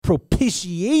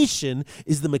propitiation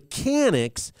is the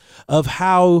mechanics of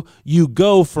how you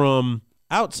go from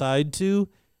outside to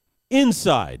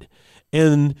inside.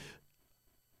 And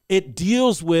it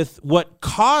deals with what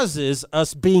causes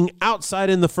us being outside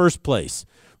in the first place.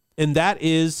 And that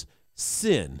is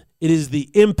sin. It is the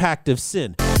impact of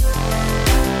sin.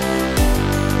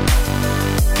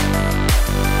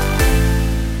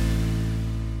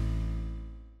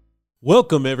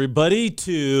 Welcome, everybody,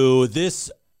 to this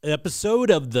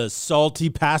episode of The Salty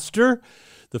Pastor.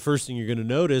 The first thing you're going to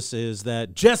notice is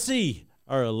that Jesse,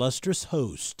 our illustrious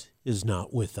host, is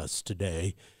not with us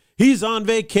today. He's on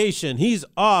vacation. He's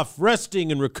off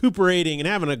resting and recuperating and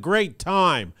having a great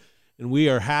time. And we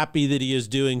are happy that he is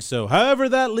doing so. However,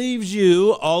 that leaves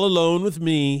you all alone with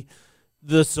me,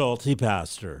 the Salty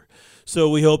Pastor. So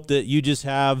we hope that you just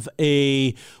have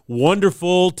a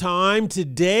wonderful time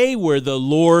today where the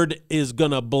Lord is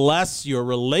going to bless your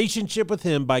relationship with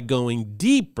him by going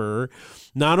deeper,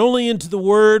 not only into the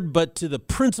word, but to the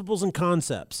principles and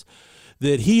concepts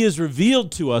that he has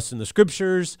revealed to us in the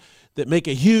scriptures that make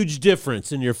a huge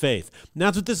difference in your faith. And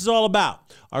that's what this is all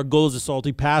about. Our goal as a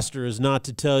Salty Pastor is not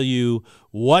to tell you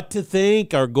what to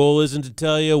think. Our goal isn't to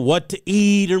tell you what to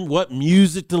eat or what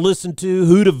music to listen to,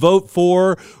 who to vote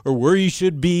for, or where you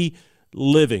should be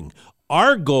living.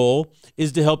 Our goal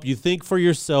is to help you think for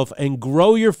yourself and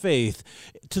grow your faith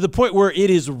to the point where it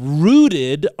is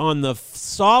rooted on the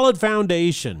solid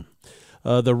foundation,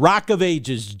 the rock of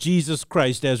ages, Jesus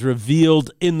Christ, as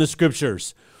revealed in the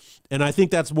scriptures. And I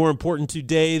think that's more important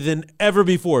today than ever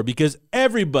before because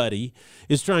everybody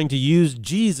is trying to use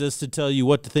Jesus to tell you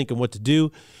what to think and what to do.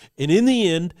 And in the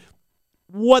end,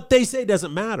 what they say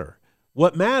doesn't matter.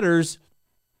 What matters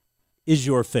is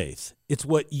your faith. It's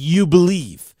what you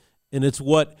believe, and it's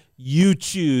what you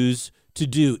choose to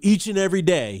do each and every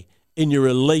day in your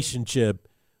relationship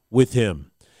with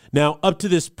him. Now, up to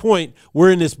this point,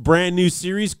 we're in this brand new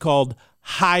series called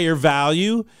Higher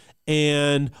Value.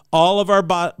 And all of our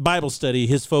Bible study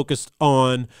has focused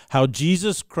on how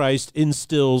Jesus Christ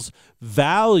instills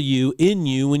value in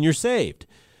you when you're saved.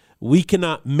 We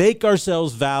cannot make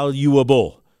ourselves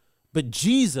valuable, but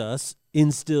Jesus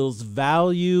instills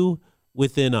value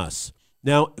within us.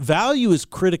 Now, value is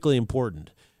critically important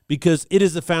because it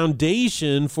is the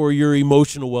foundation for your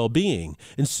emotional well-being.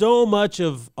 And so much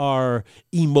of our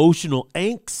emotional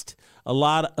angst, a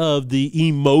lot of the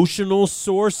emotional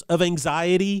source of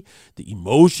anxiety, the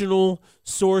emotional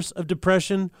source of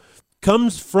depression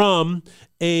comes from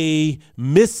a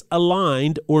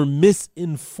misaligned or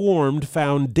misinformed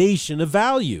foundation of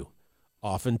value.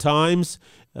 Oftentimes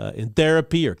in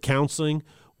therapy or counseling,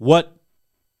 what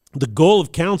the goal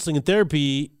of counseling and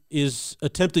therapy is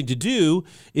attempting to do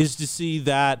is to see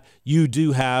that you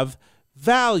do have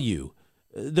value.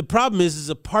 The problem is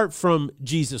apart from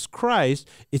Jesus Christ,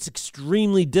 it's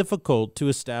extremely difficult to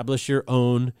establish your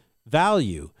own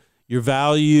value. Your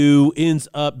value ends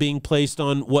up being placed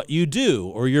on what you do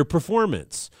or your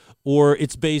performance, or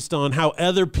it's based on how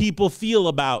other people feel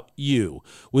about you,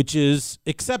 which is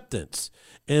acceptance.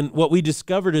 And what we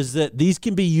discovered is that these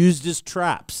can be used as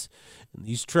traps. And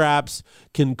these traps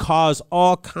can cause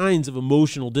all kinds of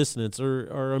emotional dissonance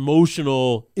or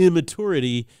emotional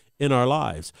immaturity in our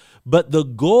lives. But the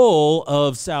goal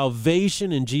of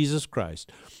salvation in Jesus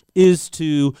Christ is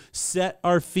to set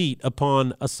our feet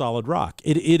upon a solid rock.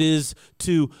 It is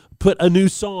to put a new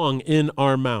song in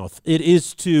our mouth. It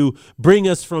is to bring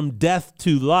us from death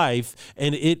to life,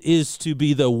 and it is to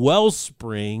be the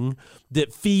wellspring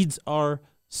that feeds our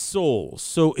souls.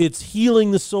 So it's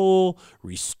healing the soul,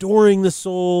 restoring the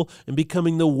soul, and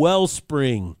becoming the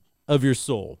wellspring of your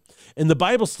soul. And the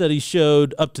Bible study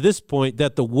showed up to this point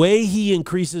that the way he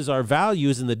increases our value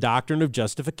is in the doctrine of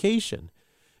justification.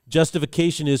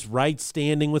 Justification is right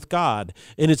standing with God.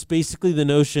 And it's basically the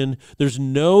notion there's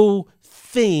no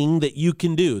thing that you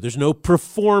can do. There's no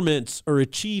performance or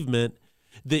achievement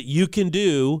that you can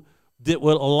do that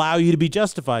will allow you to be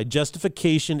justified.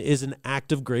 Justification is an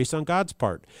act of grace on God's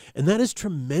part. And that is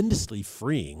tremendously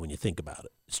freeing when you think about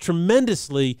it. It's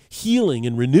tremendously healing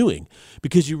and renewing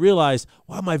because you realize,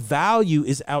 wow, my value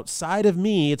is outside of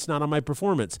me. It's not on my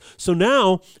performance. So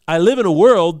now I live in a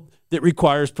world that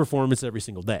requires performance every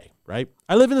single day, right?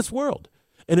 I live in this world.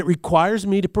 And it requires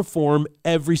me to perform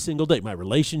every single day, my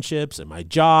relationships and my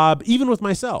job, even with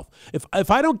myself.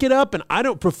 If I don't get up and I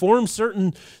don't perform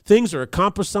certain things or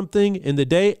accomplish something in the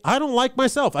day, I don't like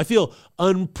myself. I feel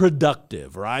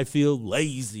unproductive, or I feel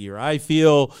lazy, or I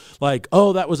feel like,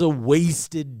 oh, that was a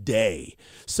wasted day.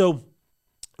 So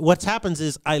what happens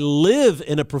is I live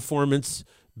in a performance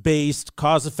based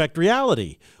cause-effect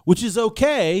reality, which is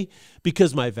okay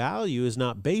because my value is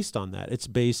not based on that. It's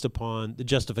based upon the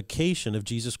justification of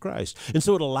Jesus Christ. And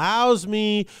so it allows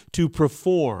me to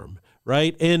perform,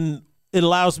 right? And it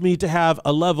allows me to have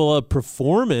a level of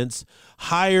performance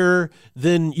higher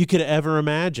than you could ever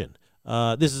imagine.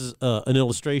 This is an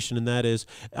illustration, and that is,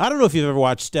 I don't know if you've ever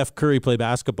watched Steph Curry play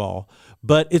basketball,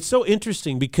 but it's so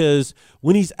interesting because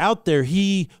when he's out there,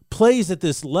 he plays at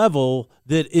this level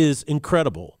that is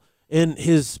incredible, and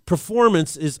his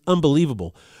performance is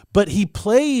unbelievable. But he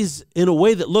plays in a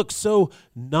way that looks so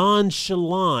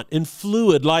nonchalant and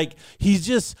fluid, like he's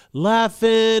just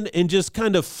laughing and just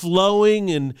kind of flowing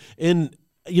and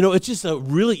it's just a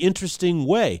really interesting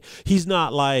way. He's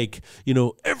not like,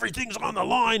 everything's on the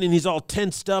line and he's all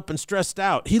tensed up and stressed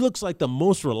out. He looks like the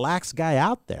most relaxed guy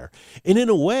out there. And in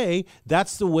a way,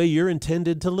 that's the way you're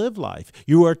intended to live life.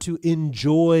 You are to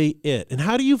enjoy it. And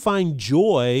how do you find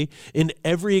joy in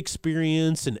every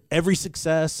experience and every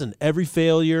success and every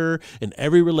failure and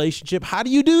every relationship? How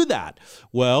do you do that?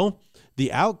 Well,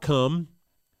 the outcome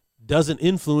doesn't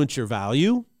influence your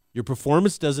value. Your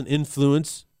performance doesn't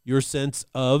influence your sense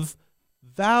of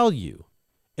value.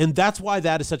 And that's why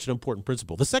that is such an important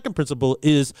principle. The second principle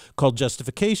is called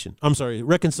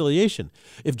reconciliation.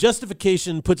 If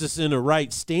justification puts us in a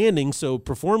right standing, so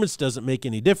performance doesn't make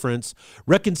any difference,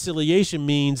 reconciliation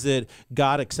means that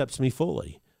God accepts me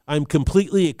fully. I'm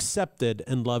completely accepted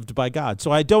and loved by God. So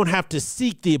I don't have to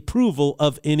seek the approval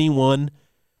of anyone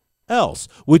else,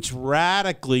 which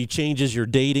radically changes your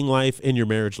dating life and your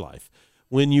marriage life.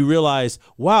 When you realize,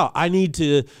 wow, I need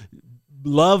to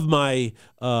love my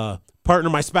partner,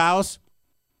 my spouse.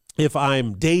 If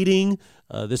I'm dating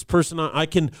this person, I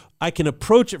can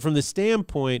approach it from the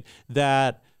standpoint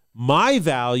that my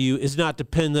value is not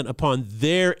dependent upon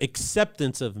their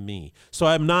acceptance of me. So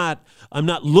I'm not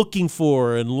looking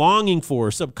for and longing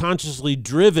for, subconsciously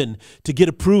driven to get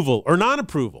approval or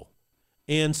non-approval.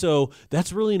 And so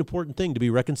that's really an important thing, to be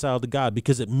reconciled to God,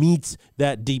 because it meets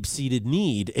that deep-seated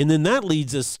need. And then that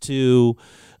leads us to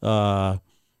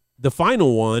the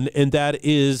final one, and that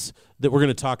is that we're going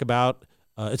to talk about.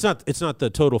 It's not the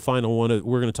total final one.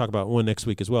 We're going to talk about one next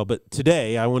week as well. But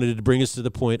today I wanted to bring us to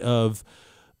the point of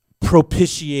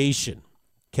propitiation.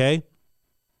 Okay?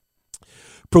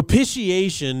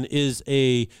 Propitiation is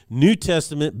a New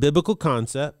Testament biblical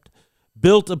concept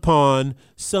built upon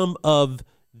some of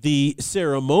the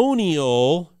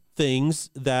ceremonial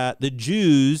things that the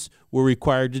Jews were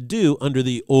required to do under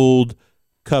the Old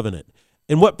Covenant.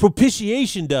 And what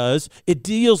propitiation does, it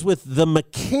deals with the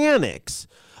mechanics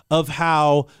of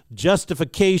how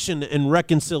justification and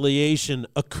reconciliation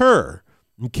occur.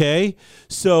 Okay?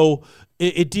 So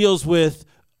it deals with,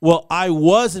 well, I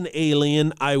was an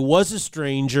alien, I was a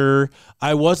stranger,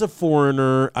 I was a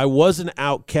foreigner, I was an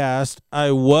outcast,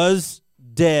 I was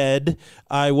dead,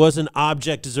 I was an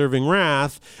object deserving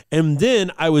wrath, and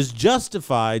then I was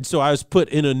justified, so I was put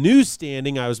in a new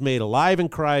standing. I was made alive in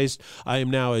Christ. I am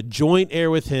now a joint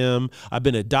heir with him. I've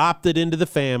been adopted into the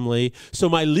family, so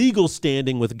my legal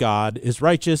standing with God is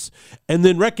righteous. And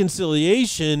then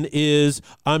reconciliation is,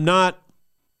 I'm not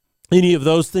any of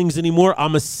those things anymore.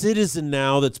 I'm a citizen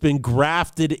now that's been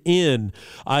grafted in.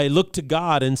 I look to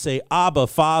God and say, Abba,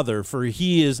 Father, for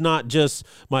he is not just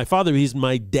my father, he's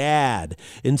my dad.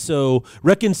 And so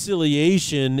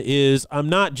reconciliation is, I'm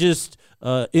not just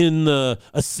a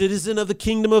citizen of the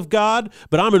kingdom of God,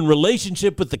 but I'm in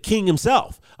relationship with the king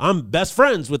himself. I'm best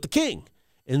friends with the king.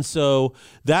 And so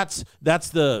that's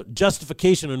the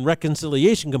justification and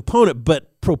reconciliation component.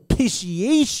 But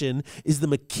propitiation is the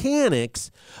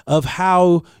mechanics of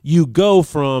how you go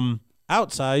from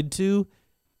outside to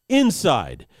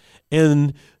inside.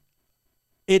 And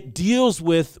it deals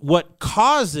with what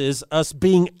causes us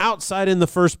being outside in the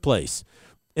first place.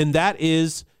 And that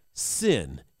is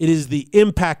sin. It is the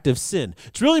impact of sin.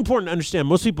 It's really important to understand.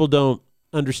 Most people don't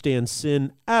understand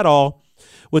sin at all.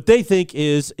 What they think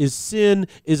is sin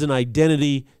is an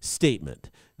identity statement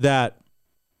that,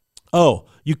 oh,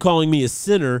 you calling me a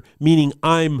sinner, meaning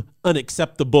I'm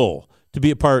unacceptable to be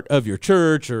a part of your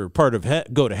church or part of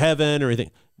go to heaven or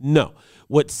anything. No.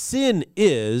 What sin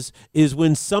is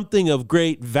when something of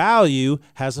great value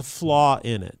has a flaw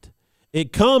in it.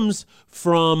 It comes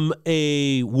from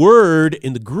a word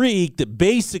in the Greek that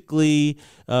basically,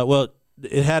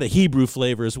 it had a Hebrew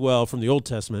flavor as well from the Old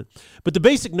Testament, but the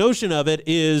basic notion of it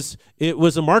is it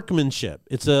was a marksmanship.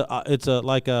 It's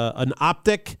an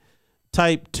optic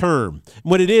type term. And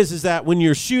what it is that when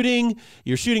you're shooting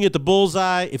at the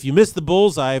bullseye. If you miss the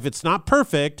bullseye, if it's not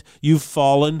perfect, you've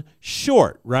fallen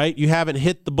short, right? You haven't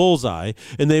hit the bullseye,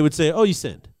 and they would say, "Oh, you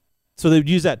sinned." So they would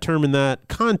use that term in that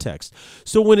context.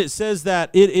 So when it says that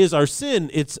it is our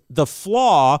sin, it's the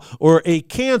flaw or a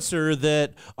cancer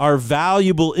that our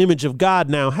valuable image of God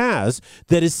now has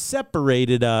that has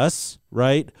separated us,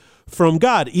 right, from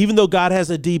God. Even though God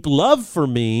has a deep love for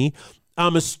me,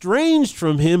 I'm estranged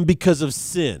from him because of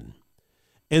sin.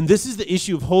 And this is the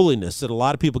issue of holiness that a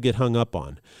lot of people get hung up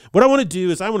on. What I want to do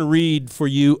is I want to read for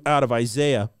you out of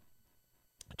Isaiah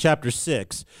chapter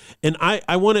 6. And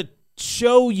I want to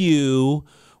show you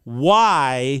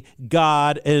why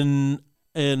God and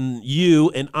you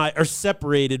and I are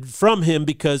separated from him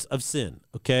because of sin,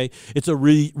 okay? It's a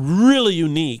really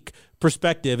unique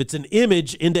perspective. It's an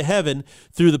image into heaven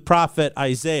through the prophet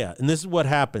Isaiah. And this is what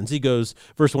happens. He goes,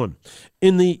 verse 1,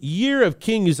 in the year of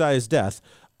King Uzziah's death,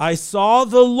 I saw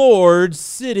the Lord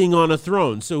sitting on a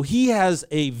throne. So he has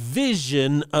a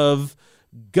vision of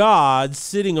God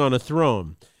sitting on a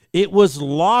throne. It was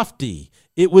lofty.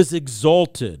 It was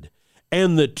exalted,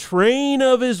 and the train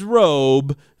of his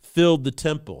robe filled the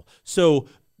temple. So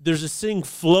there's this thing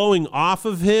flowing off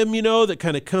of him, that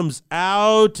kind of comes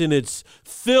out, and it's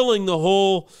filling the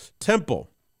whole temple.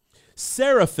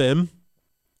 Seraphim,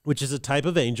 which is a type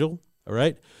of angel, all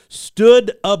right,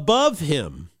 stood above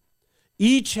him,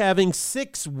 each having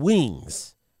 6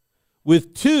 wings.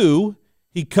 With 2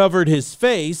 he covered his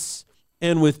face,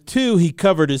 and with 2 he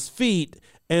covered his feet,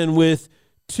 and with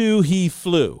 2 he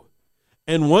flew.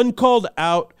 And one called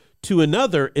out to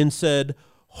another and said,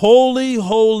 Holy,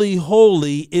 holy,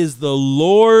 holy is the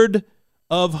Lord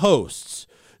of hosts.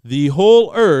 The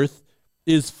whole earth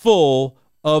is full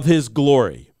of his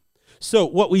glory. So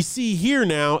what we see here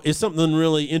now is something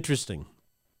really interesting.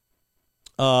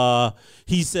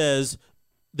 He says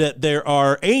that there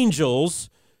are angels,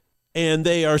 and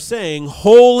they are saying,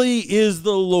 Holy is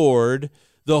the Lord.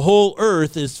 The whole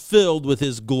earth is filled with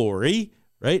his glory.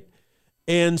 Right?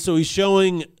 And so he's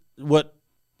showing what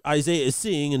Isaiah is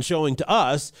seeing and showing to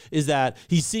us is that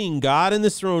he's seeing God in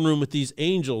this throne room with these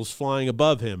angels flying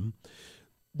above him.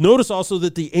 Notice also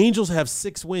that the angels have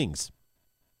 6 wings.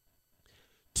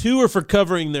 2 are for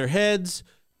covering their heads,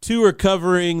 2 are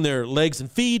covering their legs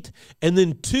and feet, and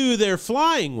then 2 they're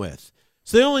flying with.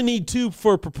 So they only need 2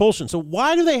 for propulsion. So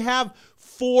why do they have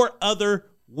 4 other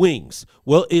wings?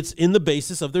 Well, it's in the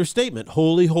basis of their statement.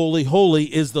 Holy, holy, holy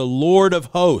is the Lord of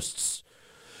hosts.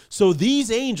 So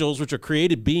these angels, which are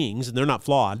created beings, and they're not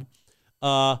flawed,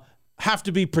 have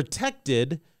to be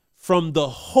protected from the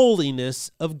holiness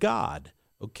of God,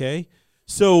 okay?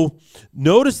 So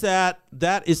notice that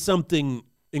is something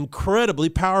incredibly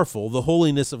powerful, the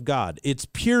holiness of God. Its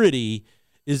purity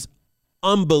is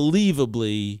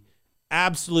unbelievably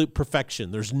absolute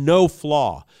perfection. There's no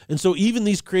flaw. And so even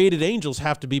these created angels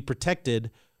have to be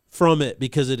protected from it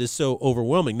because it is so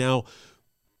overwhelming. Now,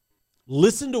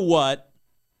 listen to what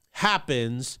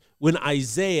happens when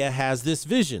Isaiah has this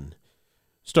vision,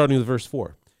 starting with verse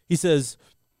 4. He says,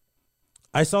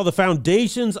 I saw the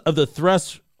foundations of the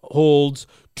thresholds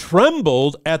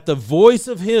trembled at the voice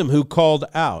of him who called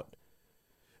out.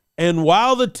 And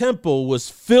while the temple was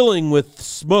filling with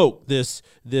smoke, this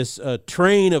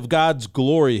train of God's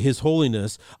glory, his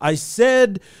holiness, I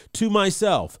said to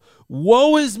myself,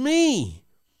 woe is me,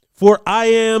 for I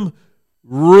am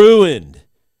ruined.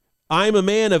 I am a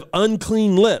man of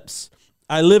unclean lips.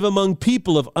 I live among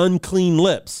people of unclean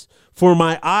lips, for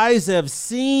my eyes have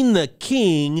seen the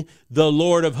King, the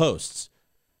Lord of hosts.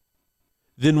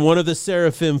 Then one of the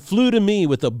seraphim flew to me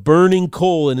with a burning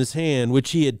coal in his hand,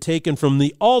 which he had taken from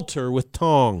the altar with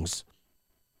tongs.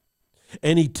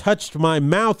 And he touched my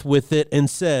mouth with it and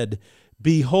said,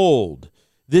 behold,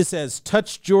 this has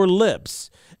touched your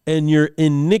lips, and your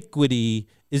iniquity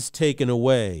is taken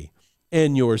away,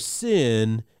 and your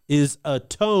sin is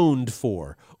atoned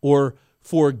for, or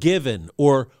forgiven,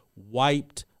 or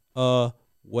wiped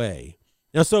away.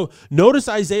 Now, so notice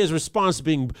Isaiah's response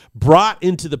being brought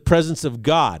into the presence of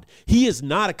God. He is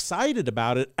not excited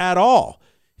about it at all.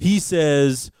 He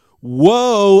says,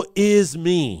 woe is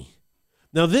me.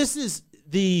 Now, this is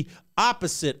the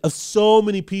opposite of so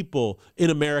many people in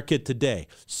America today.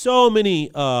 So many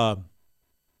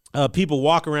people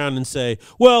walk around and say,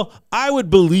 well, I would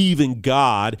believe in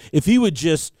God if he would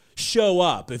just show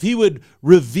up, if he would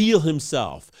reveal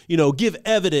himself, give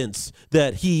evidence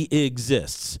that he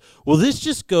exists. Well, this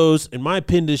just goes, in my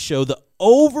opinion, to show the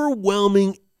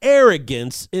overwhelming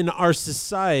arrogance in our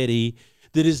society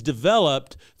that is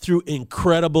developed through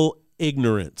incredible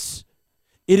ignorance.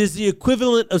 It is the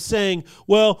equivalent of saying,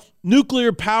 well,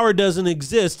 nuclear power doesn't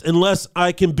exist unless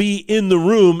I can be in the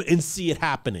room and see it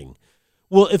happening.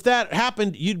 Well, if that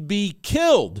happened, you'd be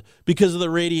killed because of the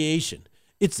radiation.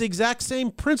 It's the exact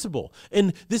same principle.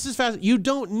 And this is fascinating. You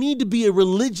don't need to be a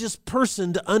religious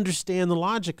person to understand the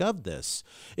logic of this.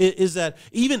 It is that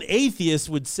even atheists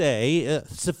would say,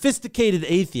 sophisticated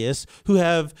atheists who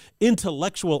have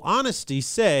intellectual honesty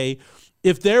say,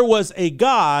 if there was a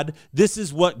God, this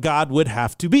is what God would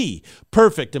have to be.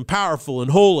 Perfect and powerful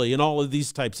and holy and all of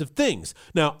these types of things.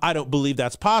 Now, I don't believe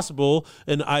that's possible,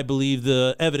 and I believe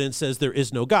the evidence says there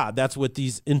is no God. That's what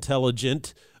these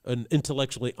intelligent and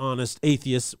intellectually honest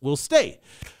atheists will state.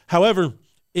 However,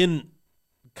 in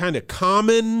kind of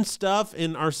common stuff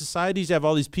in our societies, you have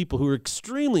all these people who are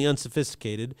extremely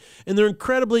unsophisticated, and they're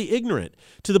incredibly ignorant,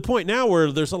 to the point now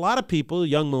where there's a lot of people,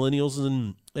 young millennials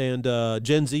and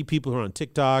Gen Z people who are on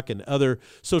TikTok and other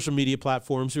social media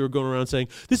platforms, who are going around saying,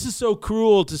 this is so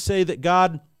cruel to say that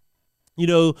God,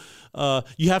 you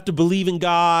have to believe in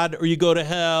God or you go to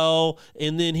hell,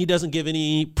 and then he doesn't give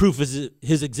any proof of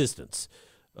his existence.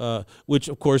 Which,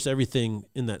 of course, everything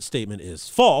in that statement is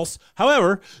false.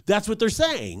 However, that's what they're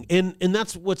saying. And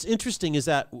that's what's interesting, is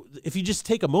that if you just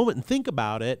take a moment and think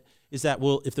about it, is that,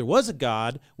 well, if there was a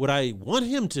God, would I want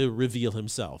him to reveal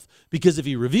himself? Because if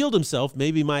he revealed himself,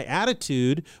 maybe my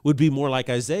attitude would be more like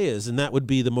Isaiah's, and that would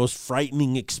be the most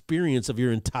frightening experience of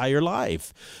your entire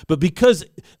life. But because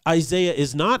Isaiah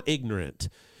is not ignorant,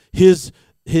 he's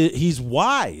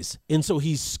wise, and so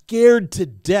he's scared to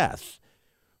death.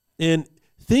 And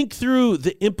think through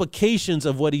the implications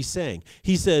of what he's saying.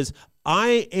 He says,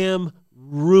 I am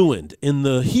ruined. And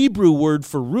the Hebrew word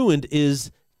for ruined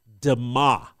is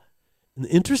damah. And the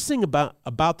interesting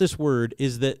about this word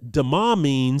is that damah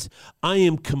means I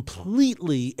am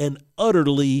completely and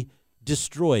utterly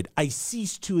destroyed. I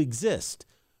cease to exist,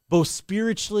 both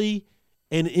spiritually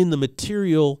and in the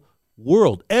material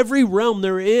world. Every realm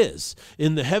there is,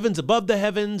 in the heavens above the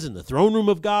heavens, in the throne room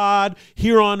of God,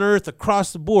 here on earth,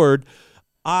 across the board,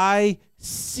 I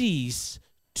cease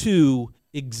to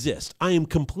exist. I am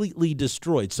completely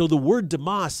destroyed. So the word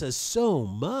damah says so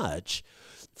much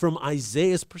from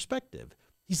Isaiah's perspective.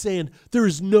 He's saying, there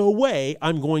is no way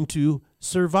I'm going to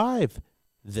survive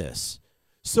this.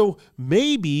 So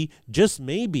maybe, just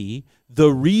maybe,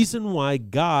 the reason why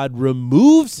God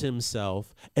removes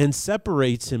himself and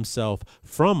separates himself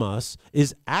from us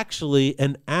is actually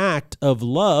an act of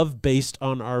love based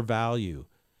on our value.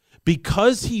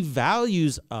 Because he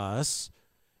values us,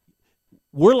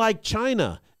 we're like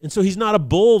China. And so he's not a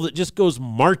bull that just goes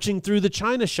marching through the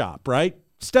China shop, right?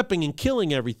 Stepping and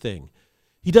killing everything.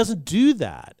 He doesn't do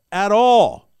that at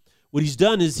all. What he's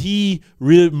done is he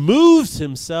removes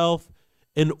himself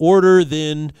in order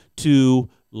then to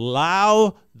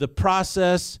allow the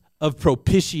process of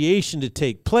propitiation to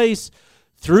take place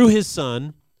through his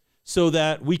son, so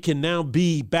that we can now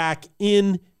be back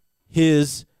in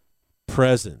his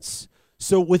presence.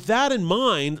 So with that in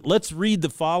mind, let's read the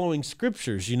following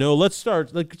scriptures. Let's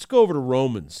go over to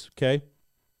Romans, okay?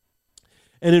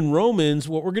 And in Romans,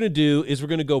 what we're going to do is we're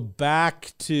going to go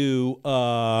back to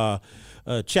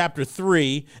chapter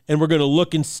 3, and we're going to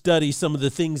look and study some of the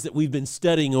things that we've been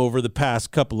studying over the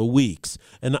past couple of weeks.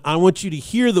 And I want you to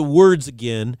hear the words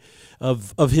again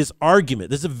of his argument.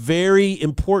 This is a very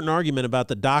important argument about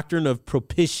the doctrine of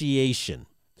propitiation,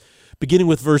 beginning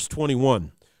with verse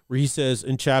 21. Where he says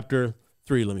in chapter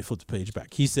 3, let me flip the page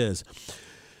back. He says,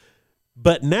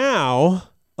 but now,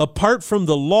 apart from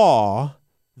the law,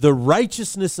 the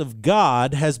righteousness of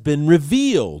God has been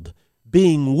revealed,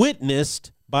 being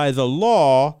witnessed by the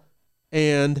law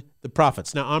and the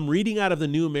prophets. Now, I'm reading out of the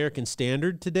New American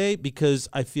Standard today because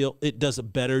I feel it does a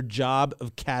better job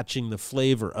of catching the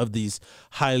flavor of these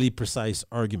highly precise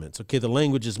arguments. Okay, the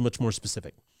language is much more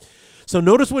specific. So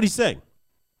notice what he's saying.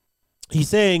 He's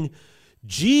saying,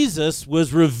 Jesus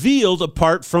was revealed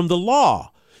apart from the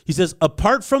law. He says,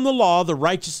 apart from the law, the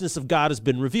righteousness of God has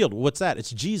been revealed. What's that?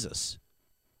 It's Jesus,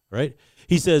 right?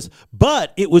 He says,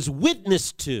 but it was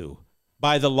witnessed to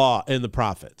by the law and the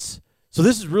prophets. So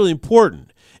this is really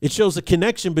important. It shows a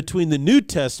connection between the New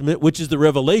Testament, which is the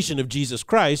revelation of Jesus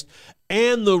Christ,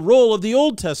 and the role of the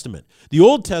Old Testament. The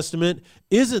Old Testament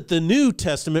isn't the New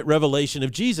Testament revelation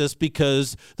of Jesus,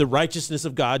 because the righteousness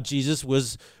of God, Jesus,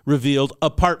 was revealed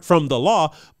apart from the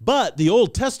law. But the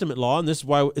Old Testament law, and this is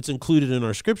why it's included in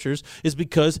our scriptures, is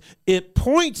because it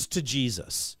points to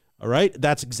Jesus. All right?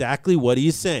 That's exactly what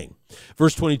he's saying.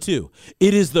 Verse 22,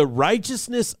 it is the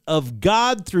righteousness of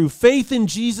God through faith in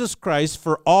Jesus Christ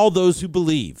for all those who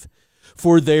believe.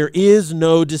 For there is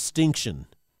no distinction.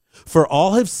 For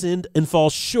all have sinned and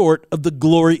fall short of the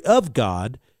glory of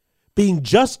God, being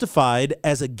justified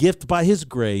as a gift by his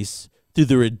grace through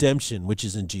the redemption which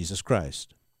is in Jesus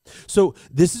Christ. So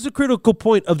this is a critical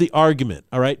point of the argument,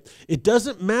 all right? It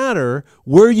doesn't matter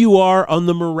where you are on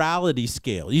the morality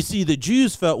scale. You see, the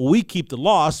Jews felt, well, we keep the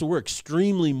law, so we're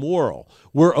extremely moral.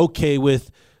 We're okay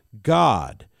with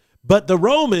God. But the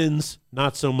Romans,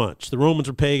 not so much. The Romans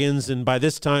were pagans, and by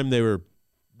this time they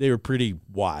were pretty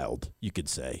wild, you could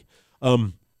say.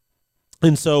 And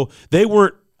so they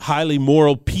weren't highly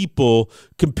moral people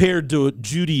compared to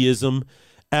Judaism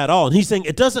at all. And he's saying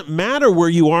it doesn't matter where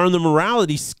you are on the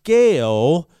morality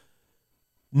scale.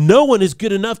 No one is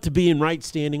good enough to be in right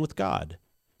standing with God.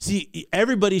 See,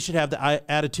 everybody should have the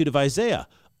attitude of Isaiah.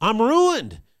 I'm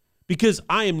ruined because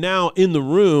I am now in the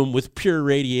room with pure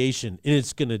radiation and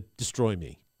it's going to destroy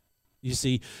me. You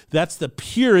see, that's the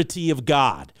purity of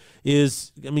God.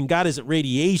 God isn't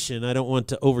radiation. I don't want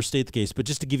to overstate the case, but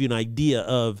just to give you an idea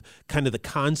of kind of the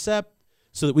concept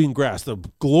so that we can grasp the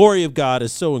glory of God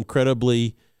is so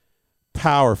incredibly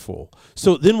powerful.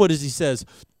 So then what does he says?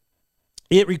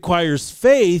 It requires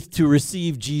faith to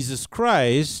receive Jesus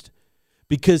Christ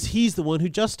because he's the one who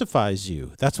justifies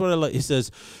you. That's what I like. He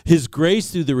says, his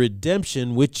grace through the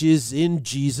redemption, which is in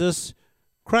Jesus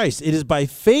Christ. It is by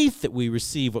faith that we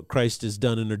receive what Christ has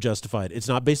done and are justified. It's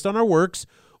not based on our works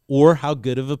or how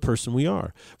good of a person we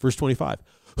are. Verse 25,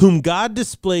 whom God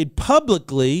displayed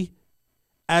publicly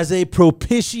as a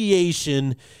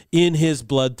propitiation in his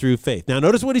blood through faith. Now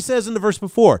notice what he says in the verse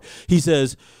before. He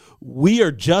says, we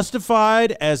are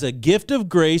justified as a gift of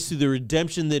grace through the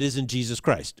redemption that is in Jesus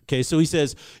Christ. Okay, so he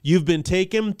says, you've been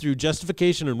taken through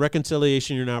justification and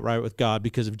reconciliation. You're not right with God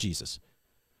because of Jesus.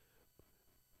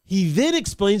 He then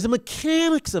explains the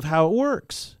mechanics of how it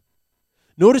works.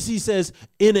 Notice he says,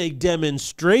 in a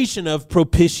demonstration of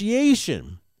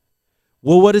propitiation.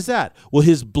 Well, what is that? Well,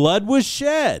 his blood was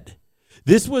shed.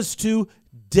 This was to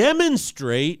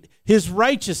demonstrate his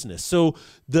righteousness. So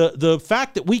the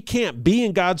fact that we can't be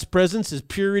in God's presence, his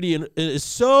purity, and is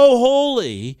so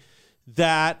holy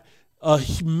that a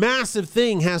massive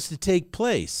thing has to take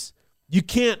place. You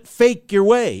can't fake your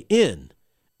way in.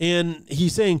 And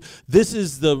he's saying this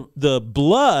is the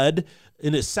blood,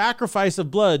 and a sacrifice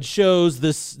of blood shows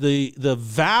the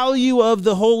value of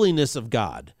the holiness of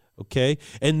God. Okay?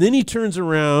 And then he turns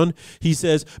around, he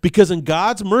says, because in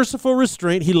God's merciful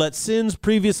restraint, he let sins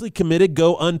previously committed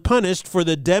go unpunished for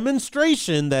the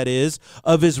demonstration, that is,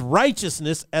 of his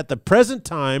righteousness at the present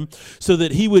time, so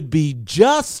that he would be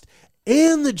just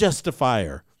and the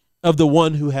justifier of the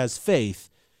one who has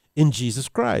faith in Jesus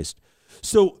Christ.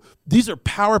 So these are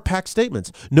power-packed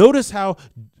statements. Notice how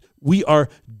we are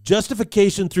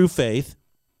justification through faith,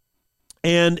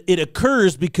 and it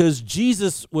occurs because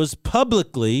Jesus was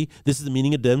publicly, this is the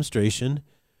meaning of demonstration,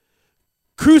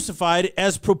 crucified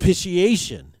as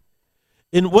propitiation.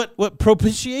 And what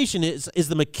propitiation is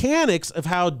the mechanics of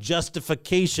how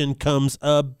justification comes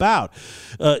about.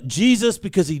 Jesus,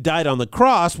 because he died on the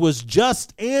cross, was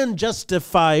just and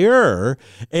justifier,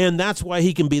 and that's why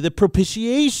he can be the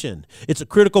propitiation. It's a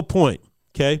critical point,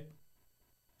 okay?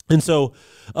 And so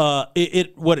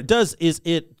what it does is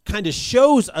it kind of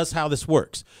shows us how this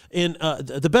works. And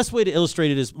the best way to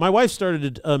illustrate it is my wife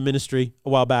started a ministry a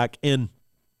while back, and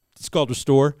it's called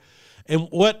Restore. And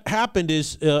what happened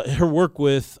is her work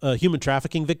with human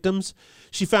trafficking victims,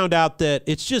 she found out that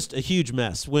it's just a huge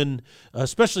mess when,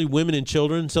 especially women and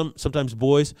children, sometimes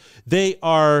boys, they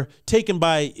are taken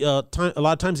by a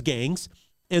lot of times gangs,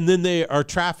 and then they are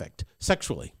trafficked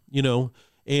sexually,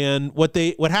 And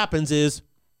what happens is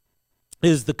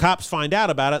the cops find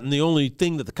out about it, and the only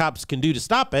thing that the cops can do to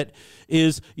stop it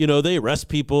is, they arrest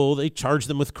people, they charge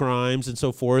them with crimes and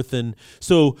so forth. And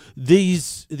so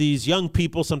these young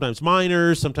people, sometimes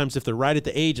minors, sometimes if they're right at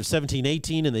the age of 17,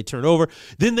 18 and they turn over,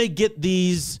 then they get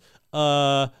these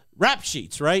rap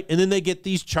sheets, right? And then they get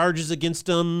these charges against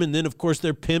them. And then, of course,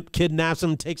 their pimp kidnaps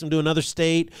them, takes them to another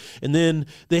state. And then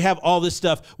they have all this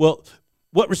stuff. Well,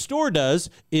 what Restore does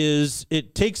is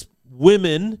it takes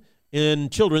women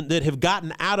and children that have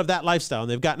gotten out of that lifestyle,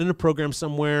 and they've gotten in a program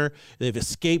somewhere, they've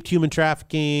escaped human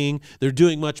trafficking, they're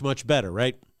doing much, much better,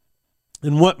 right?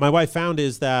 And what my wife found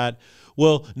is that,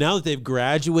 well, now that they've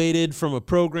graduated from a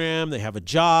program, they have a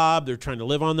job, they're trying to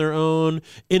live on their own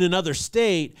in another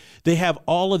state, they have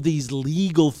all of these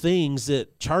legal things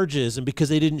that charges, and because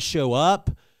they didn't show up,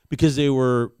 because they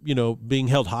were, being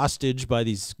held hostage by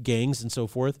these gangs and so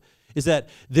forth, is that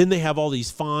then they have all these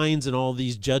fines and all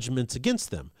these judgments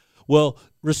against them. Well,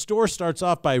 Restore starts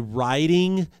off by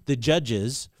writing the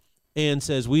judges and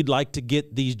says, we'd like to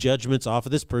get these judgments off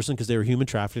of this person because they were human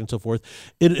trafficking and so forth.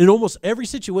 In almost every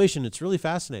situation, it's really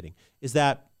fascinating, is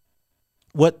that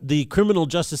what the criminal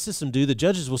justice system do, the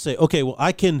judges will say, okay, well,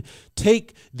 I can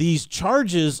take these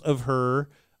charges of her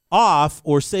off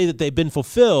or say that they've been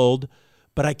fulfilled,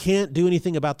 but I can't do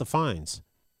anything about the fines.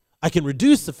 I can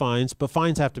reduce the fines, but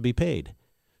fines have to be paid.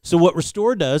 So what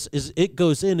Restore does is it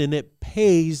goes in and it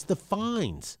pays the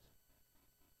fines.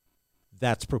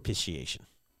 That's propitiation.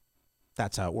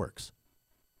 That's how it works.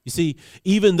 You see,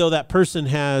 even though that person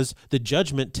has the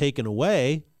judgment taken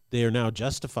away, they are now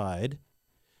justified.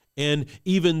 And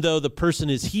even though the person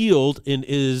is healed and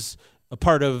is a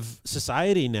part of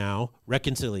society now,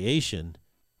 reconciliation,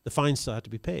 the fines still have to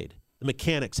be paid. The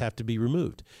mechanics have to be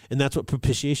removed. And that's what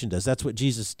propitiation does. That's what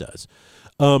Jesus does.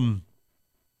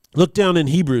 Look down in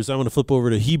Hebrews. I want to flip over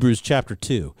to Hebrews chapter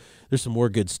 2. There's some more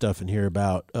good stuff in here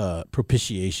about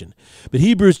propitiation. But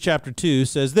Hebrews chapter 2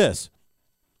 says this.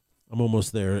 I'm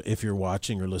almost there if you're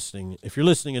watching or listening. If you're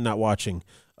listening and not watching,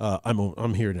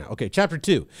 I'm here now. Okay, chapter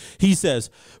 2. He says,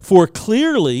 "For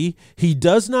clearly he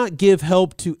does not give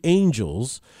help to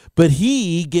angels, but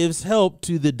he gives help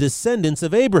to the descendants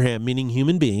of Abraham," meaning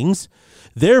human beings.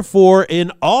 "Therefore,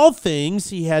 in all things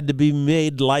he had to be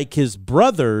made like his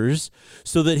brothers,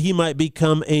 so that he might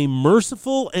become a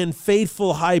merciful and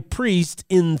faithful high priest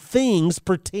in things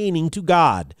pertaining to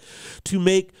God, to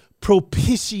make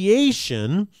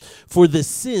propitiation for the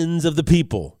sins of the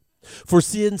people. For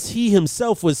since he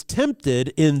himself was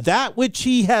tempted in that which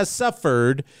he has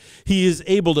suffered, he is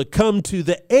able to come to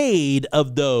the aid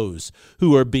of those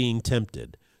who are being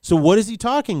tempted." So what is he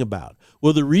talking about?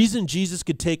 Well, the reason Jesus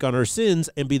could take on our sins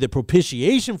and be the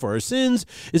propitiation for our sins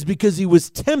is because he was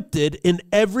tempted in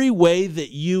every way that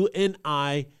you and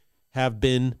I have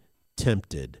been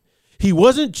tempted. He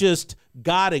wasn't just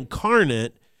God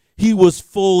incarnate. He was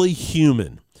fully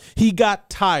human. He got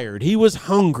tired. He was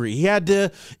hungry. He had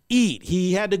to eat.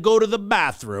 He had to go to the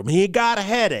bathroom. He got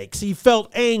headaches. He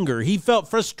felt anger. He felt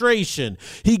frustration.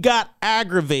 He got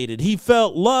aggravated. He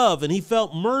felt love, and he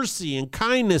felt mercy and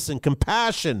kindness and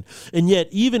compassion. And yet,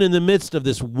 even in the midst of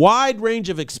this wide range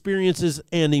of experiences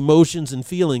and emotions and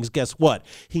feelings, guess what?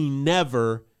 He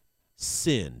never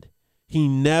sinned. He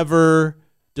never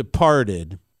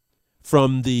departed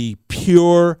from the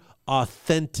pure,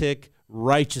 authentic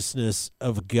righteousness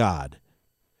of God.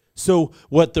 So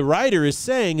what the writer is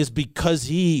saying is because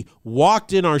he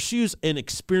walked in our shoes and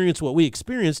experienced what we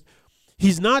experienced,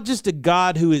 he's not just a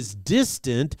God who is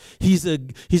distant. He's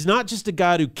not just a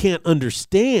God who can't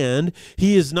understand.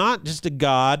 He is not just a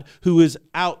God who is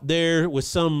out there with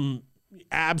some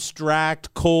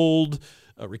abstract, cold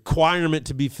requirement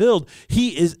to be filled.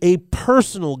 He is a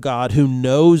personal God who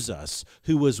knows us,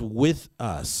 who was with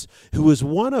us, who is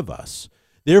one of us.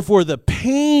 Therefore, the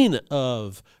pain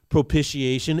of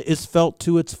propitiation is felt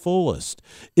to its fullest,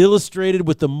 illustrated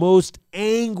with the most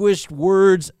anguished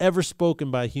words ever spoken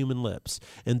by human lips.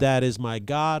 And that is, my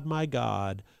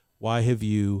God, why have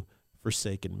you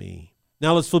forsaken me?"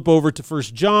 Now let's flip over to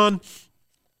 1 John,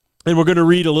 and we're going to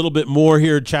read a little bit more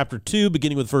here in chapter 2,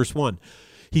 beginning with verse 1.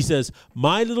 He says,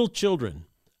 "My little children,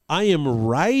 I'm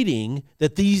writing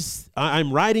these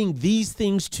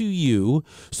things to you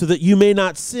so that you may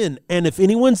not sin. And if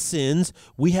anyone sins,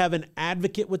 we have an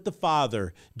advocate with the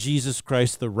Father, Jesus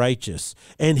Christ the righteous.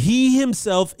 And he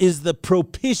himself is the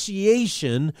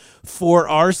propitiation for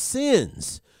our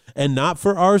sins, and not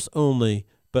for ours only,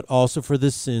 but also for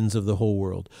the sins of the whole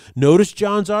world." Notice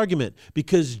John's argument.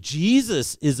 Because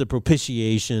Jesus is a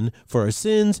propitiation for our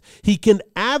sins, he can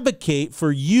advocate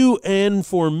for you and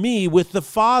for me with the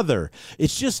Father.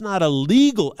 It's just not a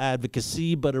legal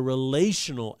advocacy, but a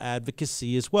relational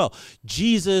advocacy as well.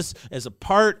 Jesus, as a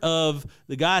part of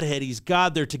the Godhead, he's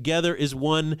God, they're together as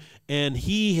one, and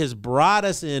he has brought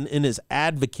us in and is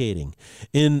advocating.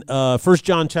 In 1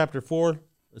 John chapter 4,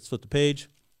 let's flip the page.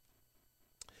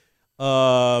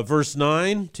 Verse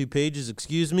 9, 2 pages,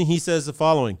 excuse me, he says the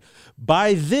following: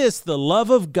 "By this the love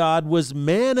of God was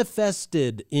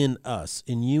manifested in us,"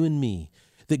 in you and me,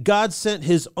 "that God sent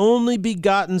his only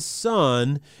begotten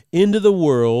Son into the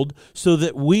world so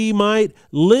that we might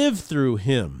live through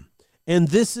him. And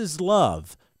this is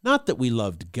love, not that we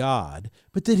loved God,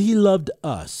 but that he loved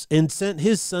us and sent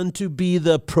his Son to be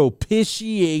the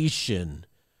propitiation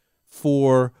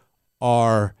for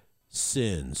our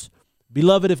sins."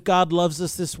 Beloved, if God loves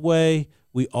us this way,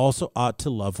 we also ought to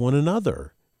love one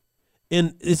another.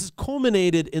 And this is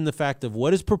culminated in the fact of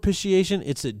what is propitiation?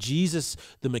 It's that Jesus,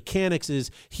 the mechanics is,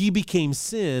 he became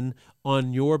sin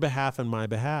on your behalf and my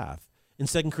behalf. In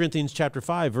 2 Corinthians chapter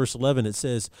 5, verse 11, it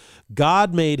says,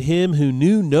 "God made him who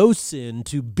knew no sin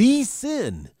to be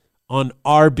sin on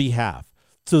our behalf,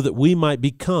 so that we might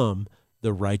become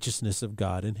the righteousness of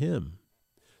God in him."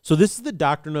 So this is the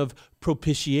doctrine of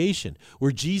propitiation,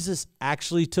 where Jesus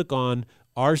actually took on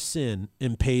our sin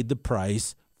and paid the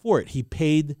price for it. He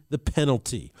paid the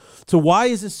penalty. So why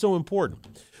is this so important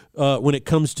when it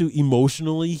comes to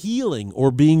emotionally healing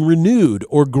or being renewed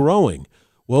or growing?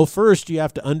 Well, first, you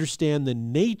have to understand the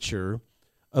nature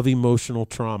of emotional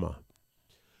trauma.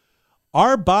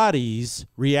 Our bodies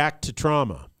react to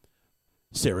trauma.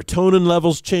 Serotonin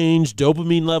levels change,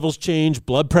 dopamine levels change,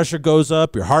 blood pressure goes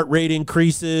up, your heart rate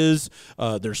increases,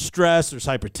 there's stress, there's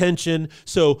hypertension.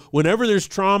 So whenever there's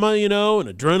trauma, and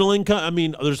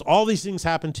adrenaline, there's all these things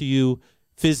happen to you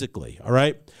physically, all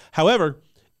right? However,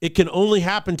 it can only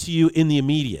happen to you in the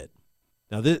immediate.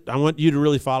 Now, I want you to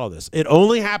really follow this. It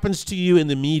only happens to you in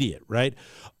the immediate, right?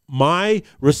 My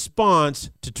response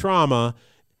to trauma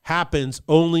happens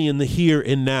only in the here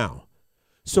and now.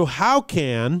 So how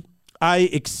can I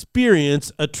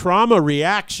experience a trauma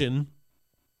reaction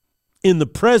in the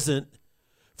present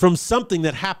from something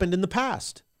that happened in the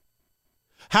past?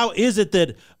 How is it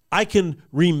that I can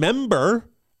remember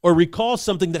or recall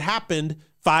something that happened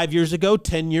 5 years ago,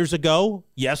 10 years ago,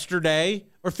 yesterday,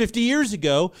 or 50 years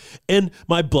ago, and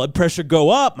my blood pressure go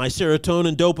up, my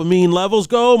serotonin, dopamine levels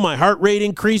go, my heart rate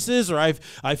increases, or I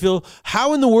feel,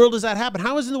 how in the world does that happen?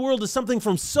 How in the world does something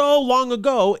from so long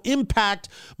ago impact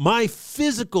my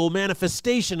physical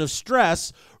manifestation of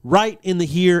stress right in the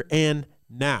here and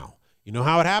now? You know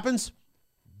how it happens?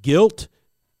 Guilt,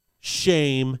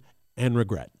 shame, and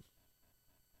regret.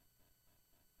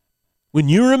 When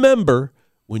you remember,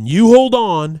 when you hold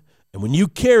on, and when you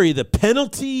carry the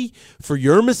penalty for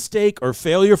your mistake or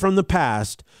failure from the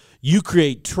past, you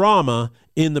create trauma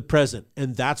in the present.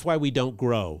 And that's why we don't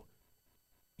grow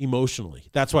emotionally.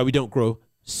 That's why we don't grow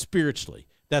spiritually.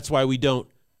 That's why we don't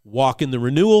walk in the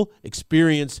renewal,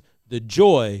 experience the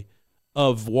joy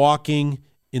of walking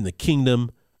in the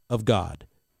kingdom of God.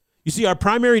 You see, our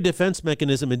primary defense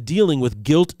mechanism in dealing with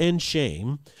guilt and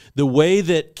shame, the way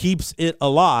that keeps it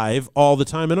alive all the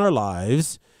time in our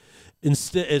lives,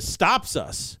 it stops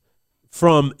us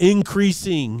from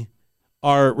increasing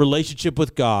our relationship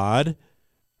with God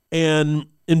and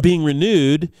being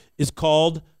renewed, is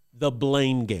called the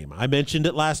blame game. I mentioned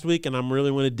it last week, and I'm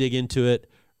really want to dig into it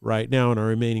right now in our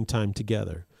remaining time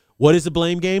together. What is the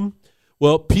blame game?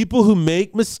 Well, people who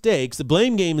make mistakes, the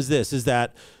blame game is this, is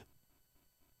that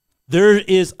there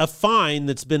is a fine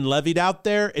that's been levied out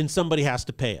there and somebody has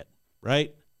to pay it,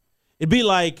 right? It'd be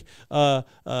like,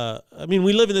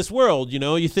 we live in this world,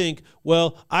 you think,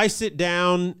 well, I sit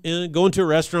down and go into a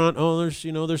restaurant. Oh,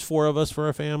 there's 4 of us for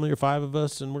our family or 5 of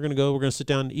us, and we're going to sit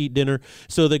down and eat dinner.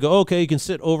 So they go, okay, you can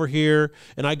sit over here.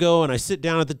 And I go and I sit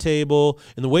down at the table,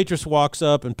 and the waitress walks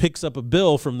up and picks up a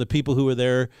bill from the people who were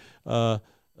there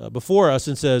before us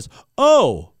and says,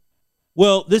 oh,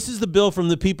 well, this is the bill from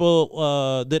the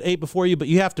people that ate before you, but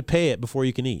you have to pay it before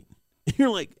you can eat. You're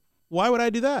like, why would I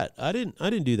do that? I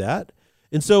didn't do that.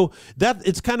 And so that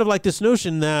it's kind of like this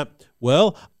notion that,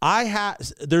 well,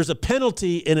 there's a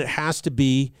penalty and it has to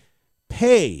be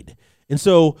paid. And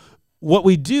so what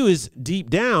we do is deep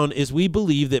down is we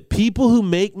believe that people who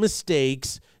make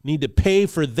mistakes need to pay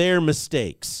for their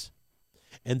mistakes.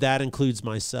 And that includes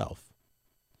myself.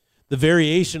 The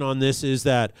variation on this is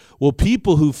that, well,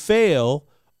 people who fail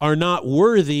are not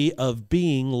worthy of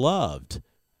being loved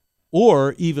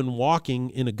or even walking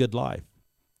in a good life.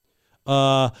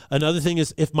 Another thing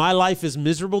is, if my life is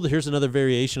miserable, here's another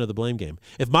variation of the blame game.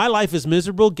 If my life is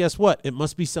miserable, guess what? It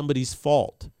must be somebody's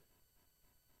fault,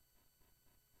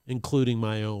 including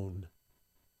my own.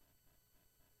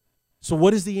 So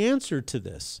what is the answer to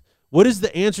this? What is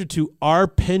the answer to our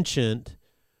penchant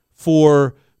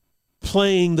for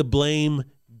playing the blame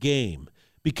game?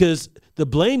 Because the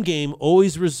blame game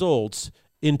always results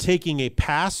in taking a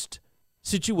past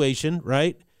situation,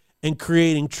 right, and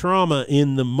creating trauma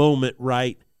in the moment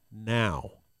right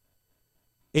now.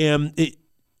 And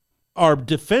our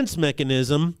defense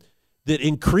mechanism that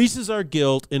increases our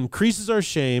guilt, increases our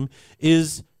shame,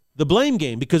 is the blame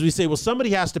game, because we say, well,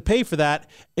 somebody has to pay for that,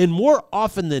 and more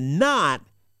often than not,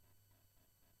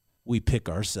 we pick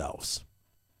ourselves.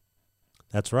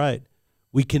 That's right.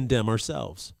 We condemn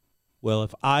ourselves. Well,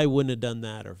 if I wouldn't have done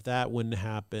that, or if that wouldn't have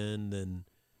happened, then...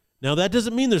 Now, that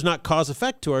doesn't mean there's not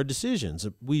cause-effect to our decisions.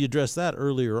 We addressed that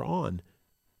earlier on.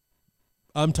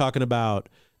 I'm talking about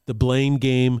the blame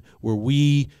game where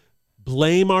we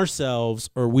blame ourselves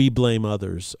or we blame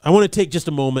others. I want to take just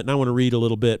a moment, and I want to read a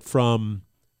little bit from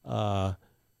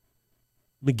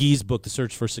McGee's book, The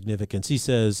Search for Significance. He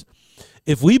says,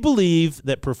 if we believe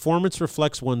that performance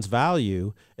reflects one's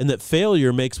value and that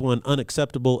failure makes one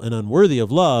unacceptable and unworthy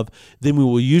of love, then we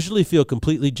will usually feel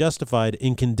completely justified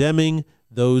in condemning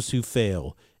those who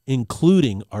fail,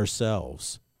 including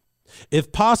ourselves.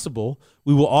 If possible,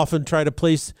 we will often try to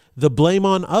place the blame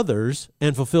on others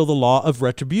and fulfill the law of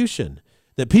retribution,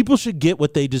 that people should get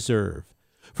what they deserve.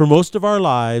 For most of our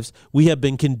lives, we have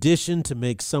been conditioned to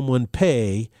make someone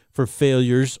pay for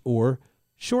failures or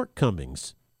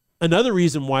shortcomings. Another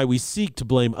reason why we seek to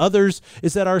blame others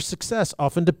is that our success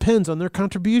often depends on their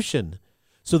contribution.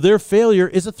 So their failure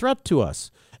is a threat to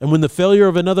us. And when the failure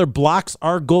of another blocks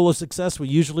our goal of success, we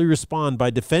usually respond by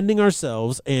defending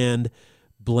ourselves and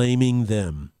blaming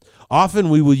them. Often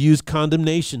we will use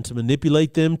condemnation to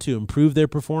manipulate them to improve their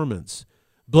performance.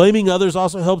 Blaming others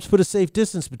also helps put a safe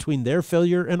distance between their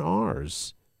failure and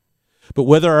ours. But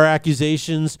whether our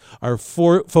accusations are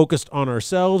focused on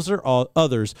ourselves or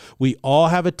others, we all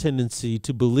have a tendency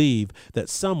to believe that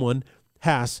someone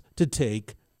has to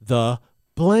take the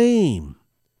blame.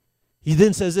 He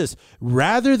then says this,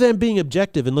 rather than being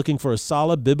objective and looking for a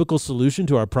solid biblical solution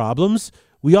to our problems,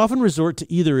 we often resort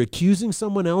to either accusing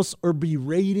someone else or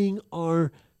berating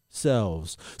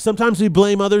ourselves. Sometimes we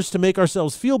blame others to make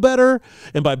ourselves feel better,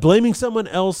 and by blaming someone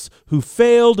else who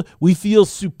failed, we feel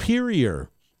superior.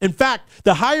 In fact,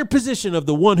 the higher position of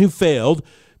the one who failed,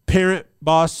 parent,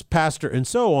 boss, pastor, and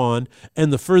so on,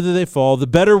 and the further they fall, the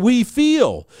better we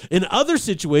feel. In other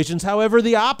situations, however,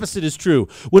 the opposite is true.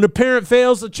 When a parent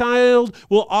fails, a child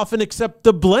will often accept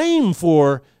the blame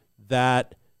for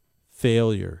that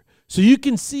failure. So you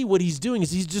can see what he's doing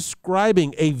is he's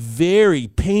describing a very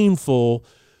painful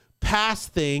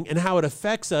past thing and how it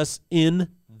affects us in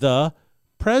the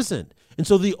present. And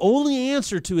so the only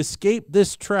answer to escape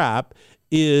this trap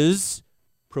is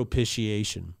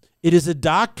propitiation. It is a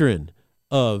doctrine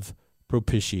of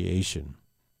propitiation.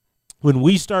 When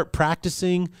we start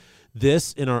practicing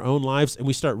this in our own lives and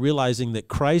we start realizing that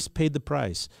Christ paid the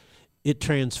price, it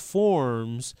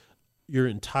transforms your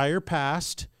entire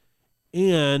past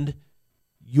and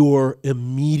your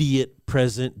immediate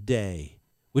present day,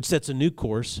 which sets a new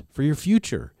course for your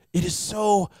future. It is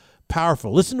so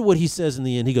powerful. Listen to what he says in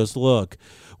the end. He goes, look,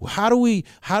 how do we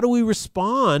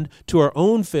respond to our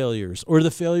own failures or the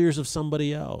failures of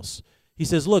somebody else? He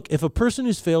says, look, if a person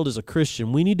who's failed is a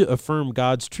Christian, we need to affirm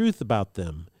God's truth about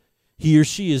them. He or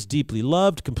she is deeply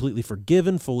loved, completely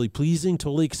forgiven, fully pleasing,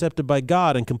 totally accepted by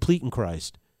God, and complete in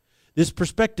Christ. This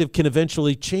perspective can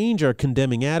eventually change our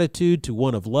condemning attitude to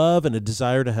one of love and a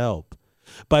desire to help.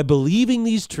 By believing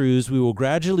these truths, we will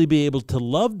gradually be able to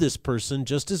love this person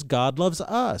just as God loves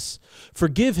us,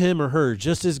 forgive him or her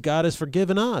just as God has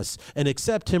forgiven us, and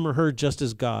accept him or her just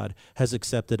as God has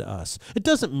accepted us. It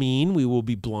doesn't mean we will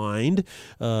be blind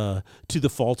to the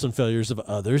faults and failures of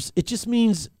others. It just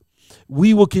means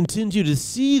we will continue to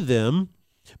see them,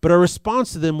 but our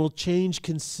response to them will change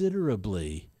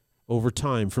considerably over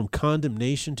time from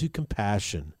condemnation to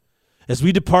compassion. As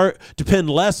we depend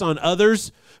less on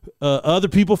other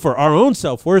people for our own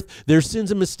self-worth, their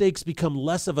sins and mistakes become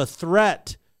less of a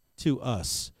threat to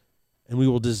us, and we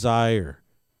will desire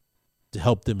to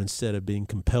help them instead of being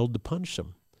compelled to punish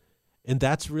them. And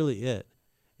that's really it,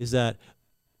 is that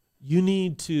you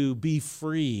need to be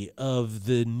free of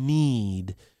the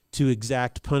need to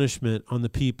exact punishment on the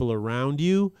people around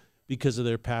you because of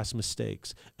their past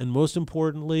mistakes. And most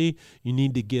importantly, you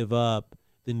need to give up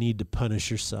the need to punish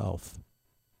yourself.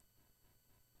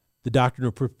 The doctrine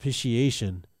of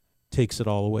propitiation takes it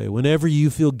all away. Whenever you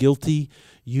feel guilty,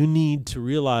 you need to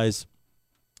realize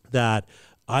that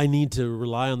I need to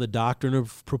rely on the doctrine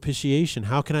of propitiation.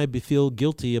 How can I feel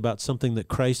guilty about something that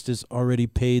Christ has already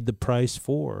paid the price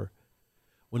for?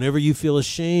 Whenever you feel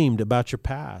ashamed about your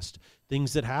past,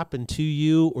 things that happened to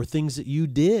you or things that you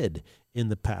did in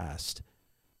the past,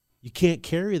 you can't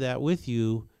carry that with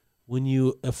you when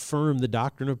you affirm the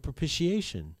doctrine of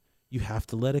propitiation. You have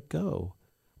to let it go.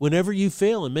 Whenever you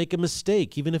fail and make a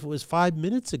mistake, even if it was 5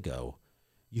 minutes ago,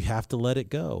 you have to let it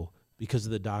go because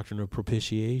of the doctrine of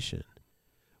propitiation.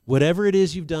 Whatever it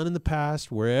is you've done in the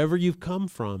past, wherever you've come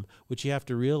from, what you have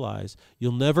to realize,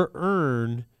 you'll never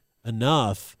earn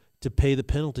enough to pay the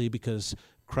penalty because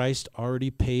Christ already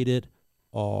paid it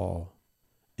all.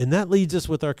 And that leads us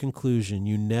with our conclusion.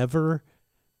 You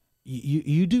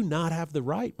do not have the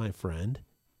right, my friend,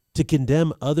 to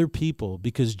condemn other people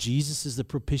because Jesus is the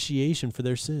propitiation for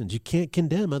their sins. You can't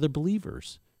condemn other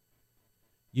believers.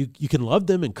 You can love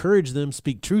them, encourage them,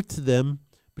 speak truth to them,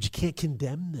 but you can't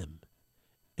condemn them.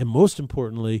 And most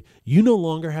importantly, you no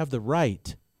longer have the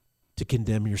right to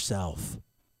condemn yourself.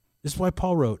 This is why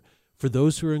Paul wrote, for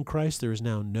those who are in Christ, there is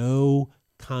now no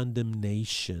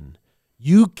condemnation.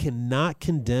 You cannot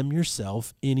condemn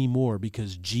yourself anymore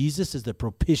because Jesus is the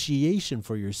propitiation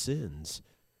for your sins.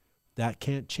 That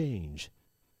can't change.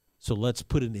 So let's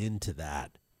put an end to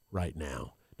that right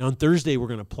now. Now on Thursday, we're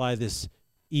going to apply this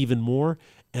even more.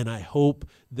 And I hope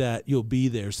that you'll be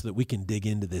there so that we can dig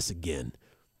into this again.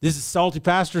 This is Salty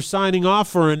Pastor signing off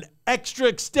for an extra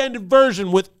extended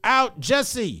version without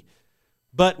Jesse.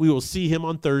 But we will see him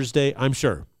on Thursday, I'm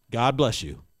sure. God bless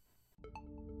you.